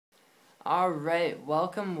Alright,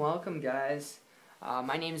 welcome guys.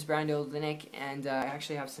 My name is Brian Dolinick, and I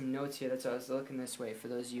actually have some notes here. That's why I was looking this way for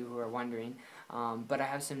those of you who are wondering. But I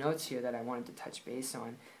have some notes here that I wanted to touch base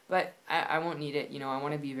on. But I won't need it. I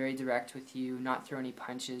want to be very direct with you, not throw any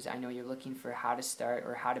punches. I know you're looking for how to start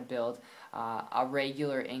or how to build a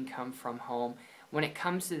regular income from home. When it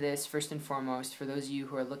comes to this, first and foremost, for those of you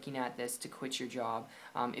who are looking at this to quit your job,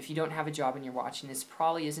 if you don't have a job and you're watching this,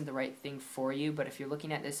 probably isn't the right thing for you. But if you're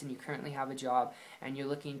looking at this and you currently have a job and you're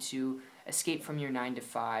looking to escape from your 9 to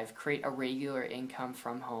 5, create a regular income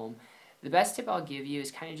from home, the best tip I'll give you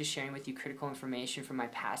is kind of just sharing with you critical information from my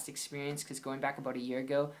past experience, because going back about a year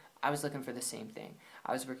ago, I was looking for the same thing.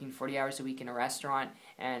 I was working 40 hours a week in a restaurant,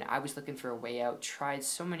 and I was looking for a way out, tried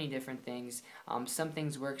so many different things. Some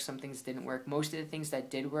things worked, some things didn't work. Most of the things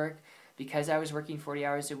that did work, because I was working 40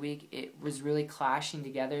 hours a week, it was really clashing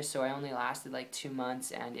together, so I only lasted like 2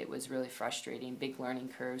 months, and it was really frustrating, big learning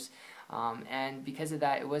curves. And because of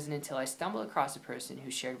that, it wasn't until I stumbled across a person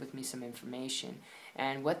who shared with me some information.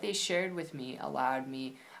 And what they shared with me allowed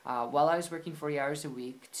me, while I was working 40 hours a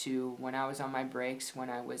week, to when I was on my breaks, when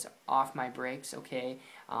I was off my breaks,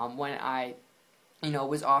 when I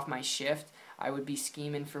was off my shift, I would be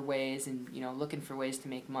scheming for ways and looking for ways to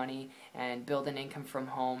make money and build an income from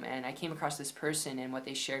home. And I came across this person, and what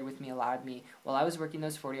they shared with me allowed me, while I was working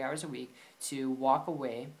those 40 hours a week, to walk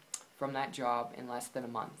away from that job in less than a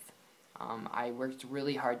month. I worked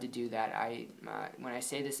really hard to do that. When I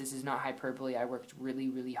say this is not hyperbole. I worked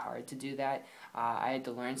really hard to do that. I had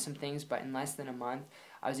to learn some things, but in less than a month,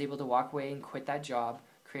 I was able to walk away and quit that job,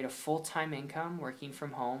 create a full-time income working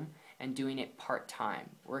from home, and doing it part-time.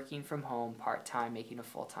 Working from home, part-time, making a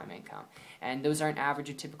full-time income. And those aren't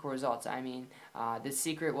average or typical results. I mean, the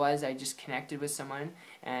secret was I just connected with someone,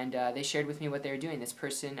 and they shared with me what they were doing. This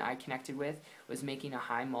person I connected with was making a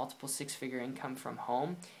high multiple six-figure income from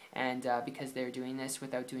home, and because they were doing this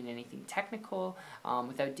without doing anything technical,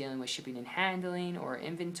 without dealing with shipping and handling or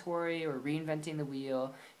inventory or reinventing the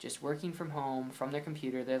wheel, just working from home, from their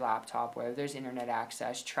computer, their laptop, wherever there's internet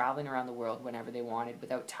access, traveling around the world whenever they wanted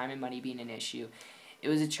without time and money being an issue. It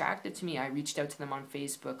was attractive to me. I reached out to them on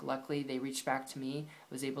Facebook. Luckily, they reached back to me,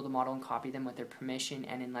 was able to model and copy them with their permission,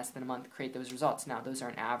 and in less than a month create those results. Now, those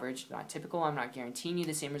aren't average, not typical. I'm not guaranteeing you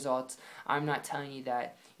the same results. I'm not telling you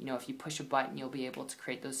that, if you push a button, you'll be able to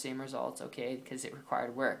create those same results, okay, because it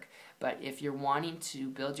required work. But if you're wanting to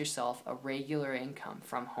build yourself a regular income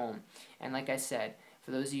from home, and like I said, for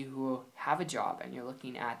those of you who have a job and you're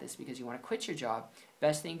looking at this because you want to quit your job,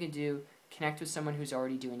 best thing you can do, connect with someone who's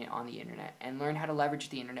already doing it on the internet and learn how to leverage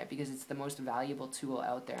the internet, because it's the most valuable tool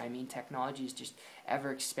out there. I mean, technology is just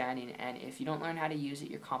ever expanding, and if you don't learn how to use it,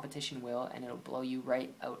 your competition will, and it'll blow you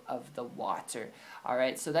right out of the water.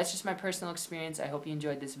 Alright, so that's just my personal experience. I hope you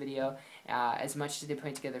enjoyed this video as much as they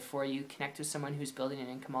put it together for you. Connect with someone who's building an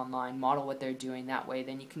income online, model what they're doing. That way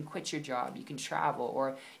then you can quit your job, you can travel,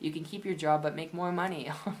 or you can keep your job but make more money.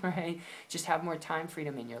 Alright, just have more time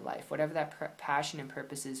freedom in your life, whatever that passion and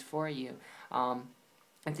purpose is for you.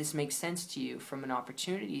 If this makes sense to you from an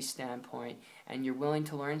opportunity standpoint, and you're willing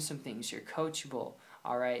to learn some things, you're coachable,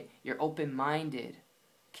 alright, you're open-minded,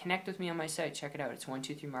 connect with me on my site. Check it out. It's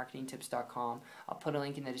 123marketingtips.com. I'll put a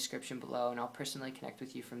link in the description below, and I'll personally connect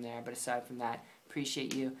with you from there. But aside from that,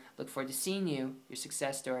 appreciate you. Look forward to seeing you, your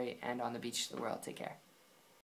success story, and on the beach of the world. Take care.